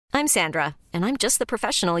I'm Sandra, and I'm just the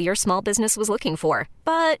professional your small business was looking for.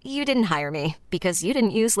 But you didn't hire me because you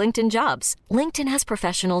didn't use LinkedIn Jobs. LinkedIn has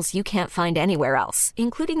professionals you can't find anywhere else,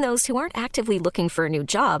 including those who aren't actively looking for a new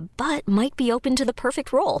job, but might be open to the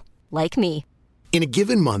perfect role, like me. In a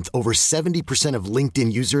given month, over 70% of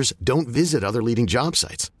LinkedIn users don't visit other leading job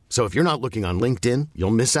sites. So if you're not looking on LinkedIn,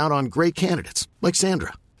 you'll miss out on great candidates like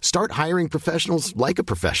Sandra. Start hiring professionals like a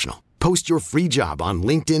professional. Post your free job on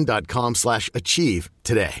linkedin.com/achieve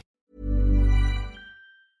today.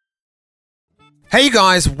 Hey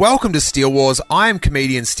guys, welcome to Steele Wars. I am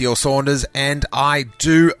comedian Steele Saunders and I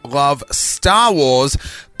do love Star Wars.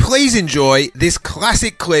 Please enjoy this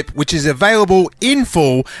classic clip, which is available in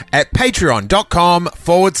full at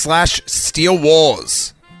patreon.com/Steele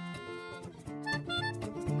Wars.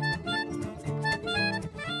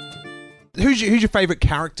 Who's your favourite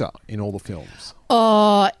character in all the films?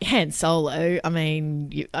 Oh, Han Solo. I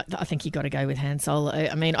mean, I think you got to go with Han Solo.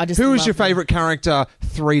 I mean, I just. Who was your favourite character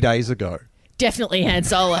 3 days ago? Definitely Han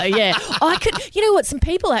Solo, yeah. I could, you know what, some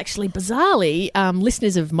people actually, bizarrely,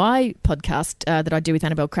 listeners of my podcast that I do with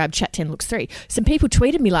Annabelle Crabb, Chat 10 Looks 3, some people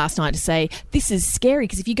tweeted me last night to say, this is scary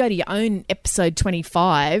because if you go to your own episode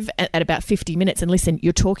 25 at about 50 minutes and listen,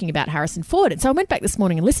 you're talking about Harrison Ford. And so I went back this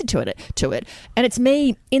morning and listened to it, and it's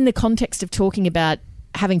me in the context of talking about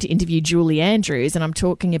having to interview Julie Andrews, and I'm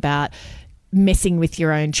talking about messing with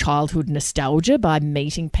your own childhood nostalgia by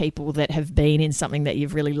meeting people that have been in something that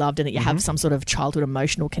you've really loved and that you have some sort of childhood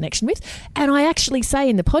emotional connection with. And I actually say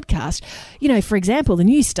in the podcast, you know, for example, the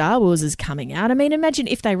new Star Wars is coming out. I mean, imagine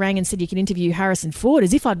if they rang and said you can interview Harrison Ford,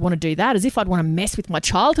 as if I'd want to do that, as if I'd want to mess with my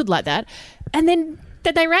childhood like that. And then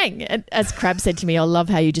they rang. And as Crab said to me, I love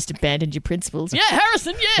how you just abandoned your principles. Yeah,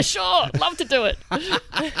 Harrison, yeah, sure. Love to do it.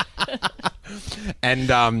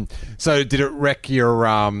 And so did it wreck your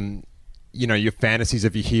your fantasies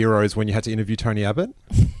of your heroes when you had to interview Tony Abbott?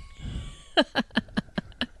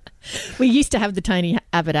 We used to have the Tony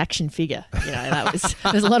Abbott action figure. You know,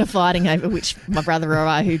 there's a lot of fighting over which my brother or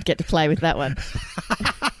I who'd get to play with that one.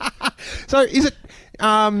 So is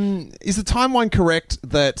the timeline correct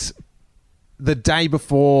that the day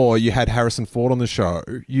before you had Harrison Ford on the show,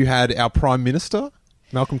 you had our Prime Minister,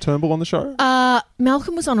 Malcolm Turnbull, on the show?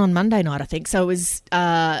 Malcolm was on Monday night, I think. So it was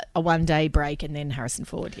a one-day break and then Harrison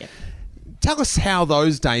Ford, yeah. Tell us how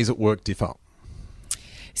those days at work differ.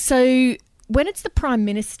 So when it's the Prime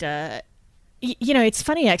Minister, you know, it's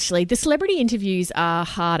funny actually. The celebrity interviews are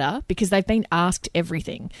harder because they've been asked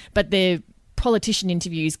everything, but the politician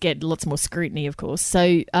interviews get lots more scrutiny, of course.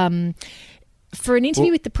 So for an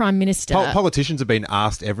interview with the Prime Minister... Politicians have been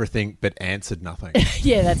asked everything but answered nothing.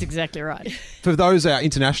 Yeah, that's exactly right. For those our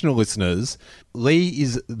international listeners, Lee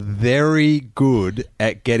is very good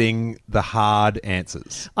at getting the hard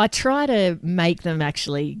answers. I try to make them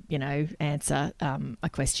actually, you know, answer a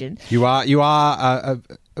question. You are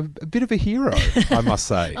a bit of a hero, I must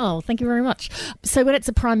say. Oh, thank you very much. So when it's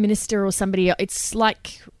a Prime Minister or somebody, it's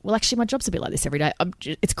like, well, actually my job's a bit like this every day.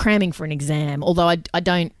 It's cramming for an exam, although I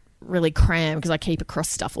don't really cram because I keep across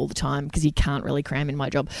stuff all the time because you can't really cram in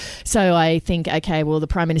my job. So I think, okay, well, the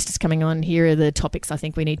Prime Minister's coming on. Here are the topics I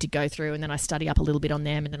think we need to go through, and then I study up a little bit on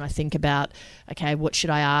them, and then I think about, okay, what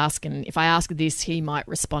should I ask? And if I ask this, he might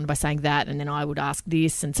respond by saying that, and then I would ask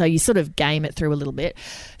this. And so you sort of game it through a little bit.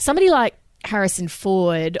 Somebody like Harrison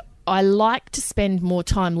Ford, I like to spend more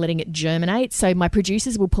time letting it germinate. So my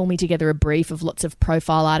producers will pull me together a brief of lots of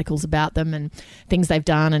profile articles about them and things they've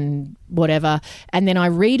done and whatever. And then I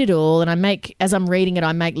read it all, and as I'm reading it,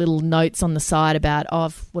 I make little notes on the side about,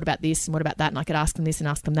 what about this and what about that? And I could ask them this and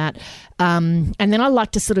ask them that. And then I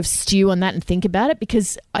like to sort of stew on that and think about it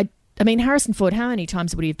because I mean, Harrison Ford, how many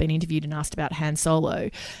times would he have been interviewed and asked about Han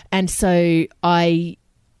Solo? And so I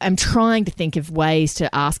am trying to think of ways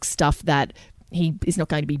to ask stuff that he is not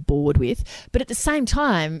going to be bored with. But at the same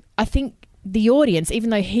time, I think the audience, even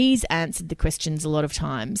though he's answered the questions a lot of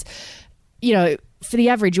times, you know, for the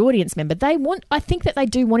average audience member, I think that they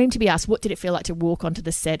do want him to be asked, what did it feel like to walk onto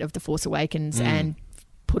the set of The Force Awakens and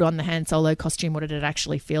put on the Han Solo costume? What did it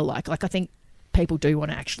actually feel like? Like, I think people do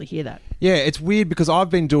want to actually hear that. Yeah, it's weird because I've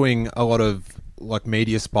been doing a lot of like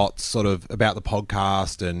media spots sort of about the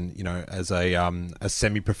podcast, and you know, as a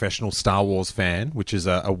semi-professional Star Wars fan, which is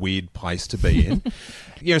a weird place to be in.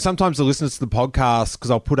 You know, sometimes the listeners to the podcast, because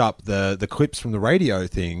I'll put up the clips from the radio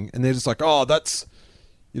thing, and they're just like, oh, that's,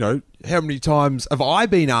 you know, how many times have I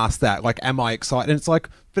been asked that? Like, am I excited? And it's like,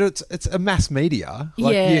 but it's a mass media.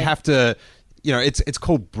 Like, you have to, you know, it's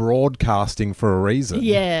called broadcasting for a reason.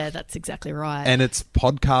 Yeah, that's exactly right. And it's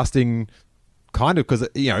podcasting kind of because,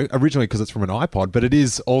 you know, originally because it's from an iPod, but it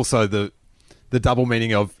is also the double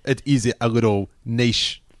meaning of it is a little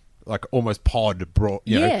niche like almost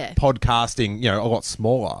podcasting, a lot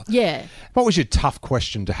smaller. Yeah. What was your tough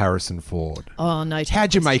question to Harrison Ford? Oh, no.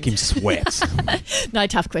 How'd you make him sweat? No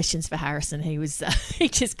tough questions for Harrison. He was he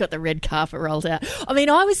just got the red carpet rolled out. I mean,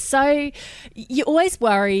 you always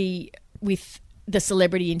worry with the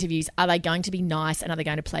celebrity interviews, are they going to be nice and are they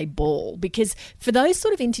going to play ball? Because for those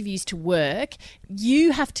sort of interviews to work,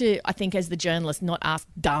 you have to, I think, as the journalist, not ask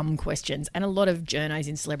dumb questions. And a lot of journos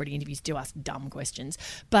in celebrity interviews do ask dumb questions.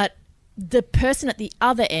 But the person at the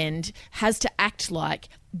other end has to act like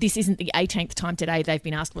this isn't the 18th time today they've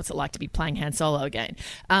been asked what's it like to be playing Han Solo again.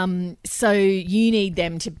 So you need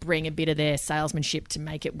them to bring a bit of their salesmanship to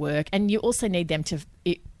make it work. And you also need them to,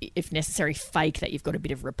 if necessary, fake that you've got a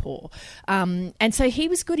bit of rapport. And so he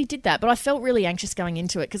was good, he did that. But I felt really anxious going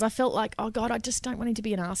into it because I felt like, oh God, I just don't want him to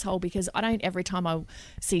be an asshole, because I don't, every time I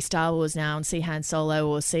see Star Wars now and see Han Solo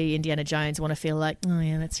or see Indiana Jones, want to feel like, oh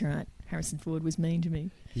yeah, that's right, Harrison Ford was mean to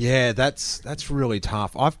me. Yeah, that's really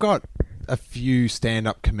tough. I've got a few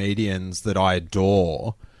stand-up comedians that I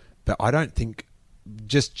adore, but I don't think,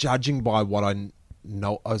 just judging by what I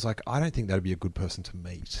know, I was like, I don't think that'd be a good person to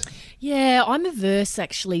meet. Yeah, I'm averse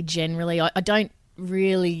actually generally. I don't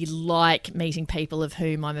really like meeting people of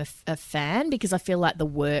whom I'm a fan, because I feel like the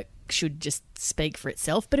work should just speak for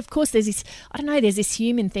itself. But of course there's this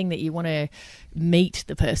human thing that you want to meet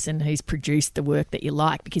the person who's produced the work that you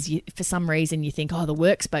like, because for some reason you think, oh, the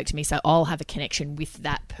work spoke to me, so I'll have a connection with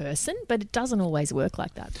that person. But it doesn't always work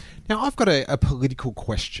like that. Now I've got a political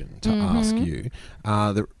question to ask you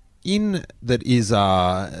that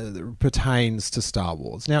pertains to Star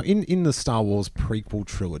Wars. Now in the Star Wars prequel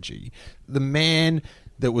trilogy, the man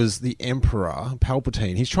that was the Emperor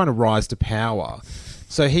Palpatine, he's trying to rise to power.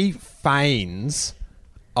 So he feigns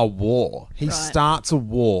a war. He starts a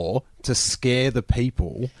war to scare the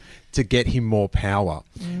people to get him more power.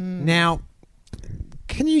 Now,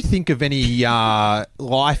 can you think of any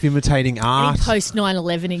life imitating art? Any post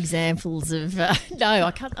 9/11 examples of? No,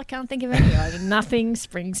 I can't think of any. Nothing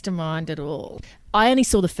springs to mind at all. I only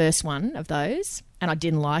saw the first one of those, and I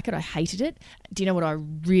didn't like it. I hated it. Do you know what I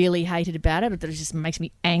really hated about it? That it just makes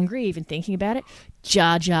me angry even thinking about it?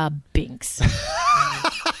 Jar Jar Binks.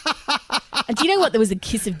 And do you know what? There was a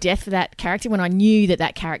kiss of death for that character when I knew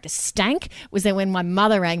that character stank. Was that when my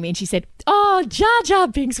mother rang me and she said, "Oh, Jar Jar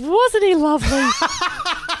Binks, wasn't he lovely?"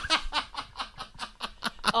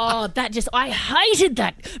 Oh, I hated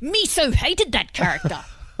that. Me so hated that character.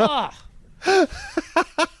 Oh.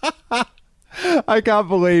 I can't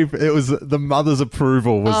believe it was the mother's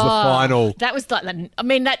approval was the final. That was like, I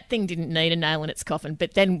mean, that thing didn't need a nail in its coffin.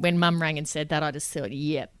 But then when Mum rang and said that, I just thought,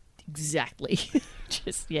 yeah, exactly.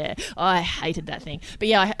 I hated that thing. But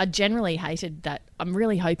yeah, I generally hated that. I'm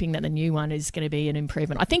really hoping that the new one is going to be an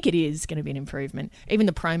improvement. I think it is going to be an improvement. Even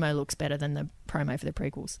the promo looks better than the promo for the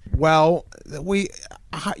prequels. Well, we,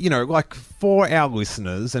 like for our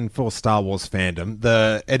listeners and for Star Wars fandom,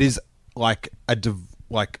 it is like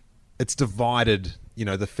it's divided,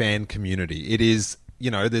 the fan community. It is,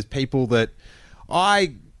 there's people that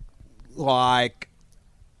I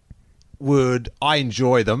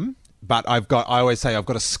enjoy them, but I always say I've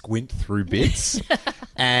got to squint through bits.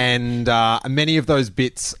 And many of those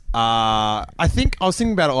bits I think I was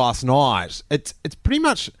thinking about it last night. It's pretty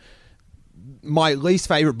much my least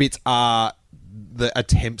favorite bits are the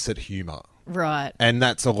attempts at humor. Right. And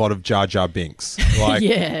that's a lot of Jar Jar Binks. Like,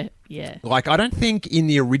 yeah. Like, I don't think in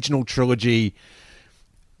the original trilogy,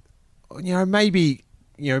 maybe,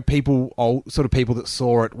 people that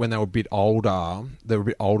saw it when they were a bit older, than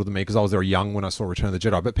me because I was very young when I saw Return of the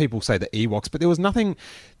Jedi, but people say the Ewoks, but there was nothing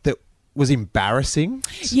that was embarrassing.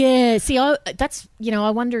 Yeah, see, I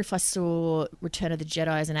wonder if I saw Return of the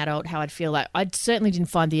Jedi as an adult, how I'd feel. Like, I certainly didn't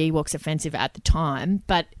find the Ewoks offensive at the time,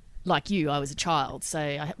 but like you, I was a child, so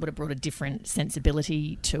I would have brought a different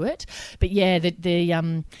sensibility to it. But yeah, the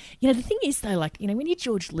thing is though, like, when you're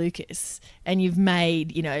George Lucas and you've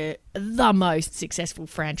made, the most successful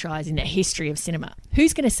franchise in the history of cinema,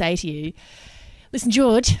 who's going to say to you, "Listen,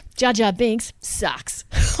 George, Jar Jar Binks sucks"?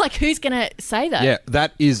 Like, who's going to say that? Yeah,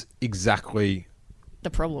 that is exactly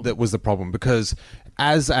the problem. That was the problem, because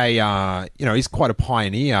as a, he's quite a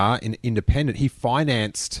pioneer in independent. He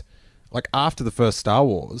financed, like, after the first Star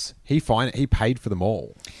Wars, he paid for them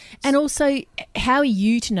all. And also, how are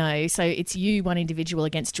you to know? So it's you, one individual,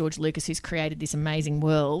 against George Lucas, who's created this amazing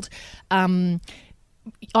world.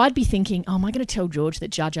 I'd be thinking, am I going to tell George that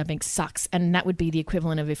Jar Jar Binks sucks? And that would be the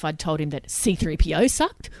equivalent of if I'd told him that C-3PO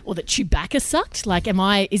sucked or that Chewbacca sucked. Like,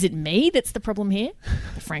 is it me that's the problem here?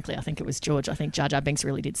 But frankly, I think it was George. I think Jar Jar Binks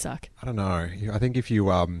really did suck. I don't know. I think if you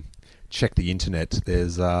check the internet,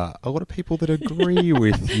 there's a lot of people that agree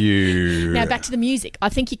with you. Now, back to the music. I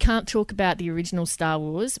think you can't talk about the original Star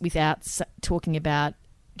Wars without talking about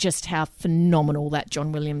just how phenomenal that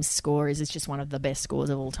John Williams score is. It's just one of the best scores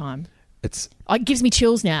of all time. It gives me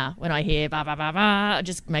chills now when I hear ba ba ba ba. It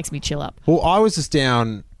just makes me chill up. Well, I was just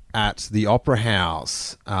down at the Opera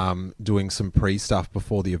House doing some pre-stuff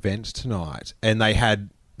before the event tonight, and they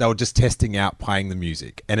were just testing out playing the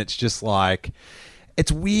music, and it's just like,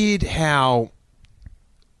 it's weird how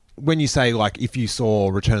when you say, like, if you saw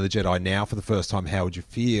Return of the Jedi now for the first time, how would you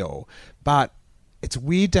feel? But it's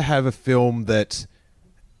weird to have a film that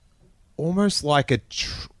almost like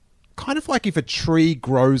kind of like if a tree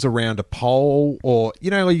grows around a pole, or, you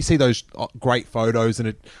know, you see those great photos and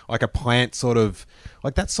it, like a plant sort of,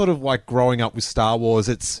 like that's sort of like growing up with Star Wars.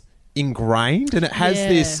 It's ingrained, and it has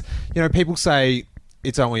this, you know, people say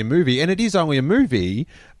it's only a movie, and it is only a movie,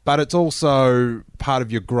 but it's also part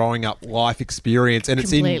of your growing up life experience. And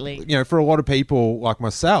Completely. It's in, you know, for a lot of people like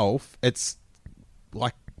myself, it's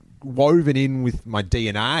like woven in with my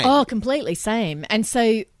DNA. Oh, completely, same. And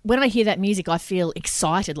so when I hear that music, I feel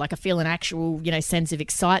excited, like I feel an actual, you know, sense of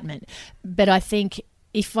excitement. But I think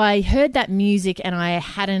if I heard that music and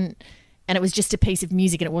and it was just a piece of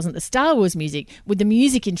music and it wasn't the Star Wars music, would the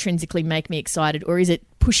music intrinsically make me excited, or is it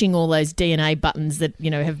pushing all those DNA buttons that, you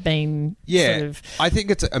know, have been sort of... I think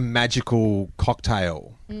it's a magical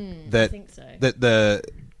cocktail. I think so. That the,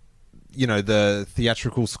 you know, the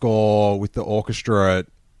theatrical score with the orchestra,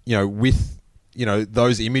 you know, with, you know,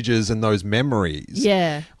 those images and those memories.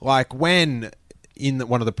 Yeah. Like when in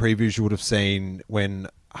one of the previews you would have seen when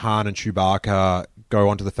Han and Chewbacca go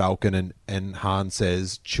onto the Falcon and Han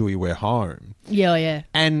says, "Chewie, we're home." Yeah, yeah.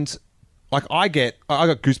 And like I got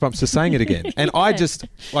goosebumps just saying it again. And I just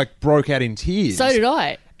like broke out in tears. So did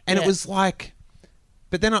I. And it was like,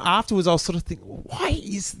 but then afterwards I was sort of thinking, why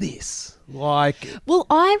is this? Like, well,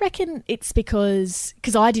 I reckon it's because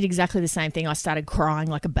I did exactly the same thing. I started crying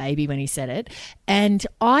like a baby when he said it. And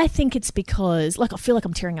I think it's because, like, I feel like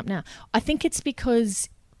I'm tearing up now. I think it's because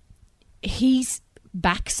he's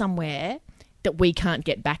back somewhere that we can't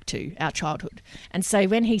get back to, our childhood. And so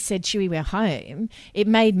when he said, "Chewie, we're home," it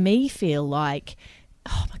made me feel like,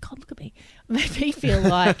 oh my God, look at me. It made me feel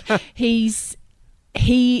like he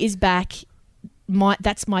is back.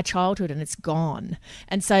 That's my childhood and it's gone.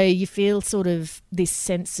 And so you feel sort of this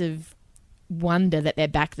sense of wonder that they're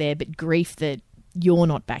back there, but grief that you're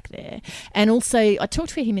not back there. And also I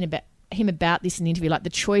talked to him about this in the interview, like the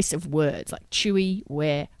choice of words, like "Chewie,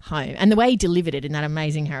 we're home," and the way he delivered it in that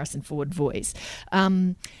amazing Harrison Ford voice.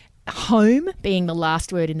 Home being the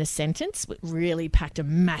last word in the sentence really packed a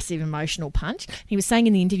massive emotional punch. He was saying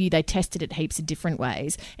in the interview they tested it heaps of different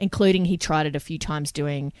ways, including he tried it a few times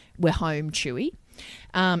doing "We're home, Chewie."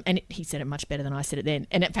 He said it much better than I said it then.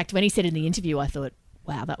 And in fact, when he said it in the interview, I thought,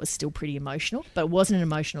 wow, that was still pretty emotional, but it wasn't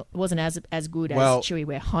as good as "Chewie,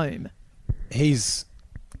 we're home."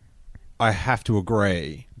 I have to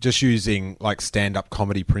agree, just using like stand-up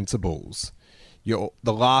comedy principles,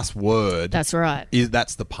 the last word. That's right.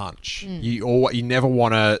 That's the punch. You never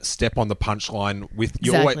want to step on the punchline with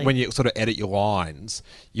Exactly. when you sort of edit your lines.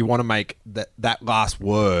 You want to make that last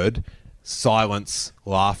word silence,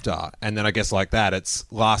 laughter, and then I guess like that, it's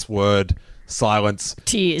last word, silence,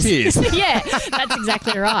 Tears. Yeah, that's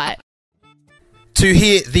exactly right. To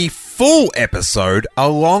hear the full episode,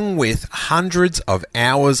 along with hundreds of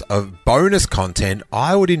hours of bonus content,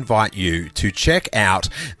 I would invite you to check out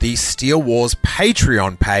the Steele Wars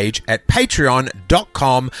Patreon page at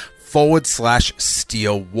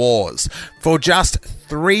patreon.com/Steele Wars. For just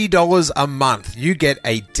 $3 a month, you get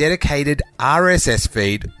a dedicated RSS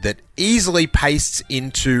feed that easily pastes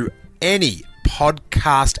into any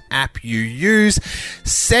podcast app you use,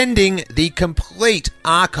 sending the complete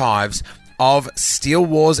archives of Steele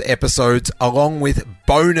Wars episodes along with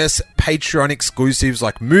bonus Patreon exclusives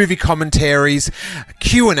like movie commentaries,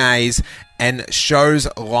 Q&As, and shows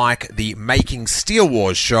like the Making Steele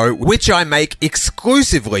Wars show, which I make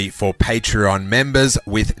exclusively for Patreon members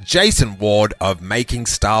with Jason Ward of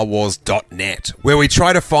MakingStarWars.net, where we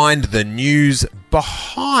try to find the news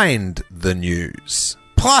behind the news.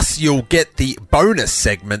 Plus, you'll get the bonus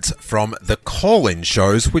segments from the call-in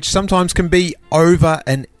shows, which sometimes can be over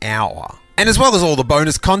an hour. And as well as all the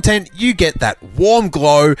bonus content, you get that warm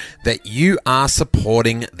glow that you are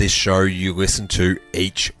supporting this show you listen to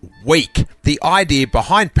each week. The idea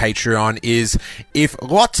behind Patreon is if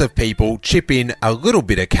lots of people chip in a little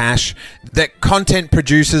bit of cash, that content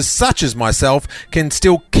producers such as myself can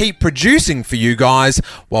still keep producing for you guys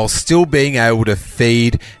while still being able to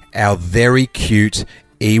feed our very cute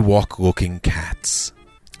Ewok-looking cats.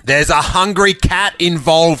 There's a hungry cat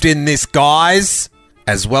involved in this, guys,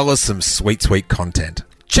 as well as some sweet, sweet content.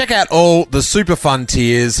 Check out all the super fun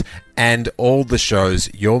tiers and all the shows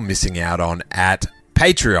you're missing out on at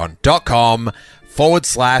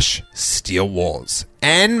patreon.com/Steele Wars.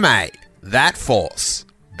 And may that force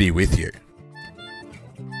be with you.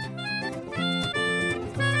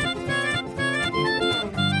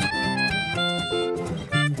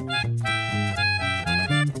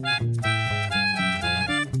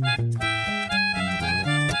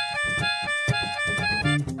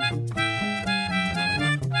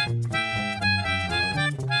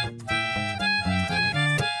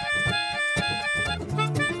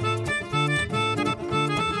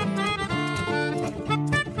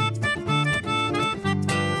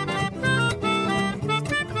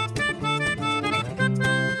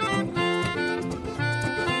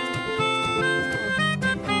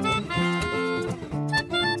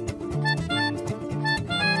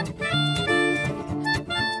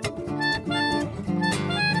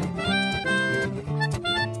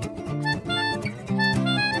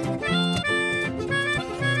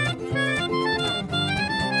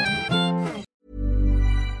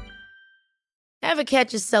 Ever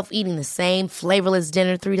catch yourself eating the same flavorless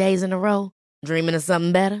dinner 3 days in a row? Dreaming of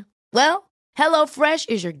something better? Well, HelloFresh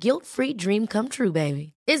is your guilt-free dream come true,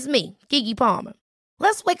 baby. It's me, Keke Palmer.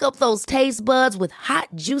 Let's wake up those taste buds with hot,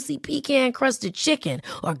 juicy pecan-crusted chicken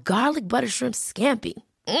or garlic butter shrimp scampi.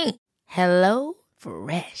 Hello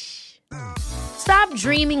Fresh. Stop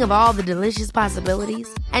dreaming of all the delicious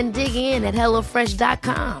possibilities and dig in at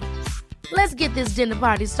HelloFresh.com. Let's get this dinner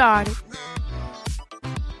party started.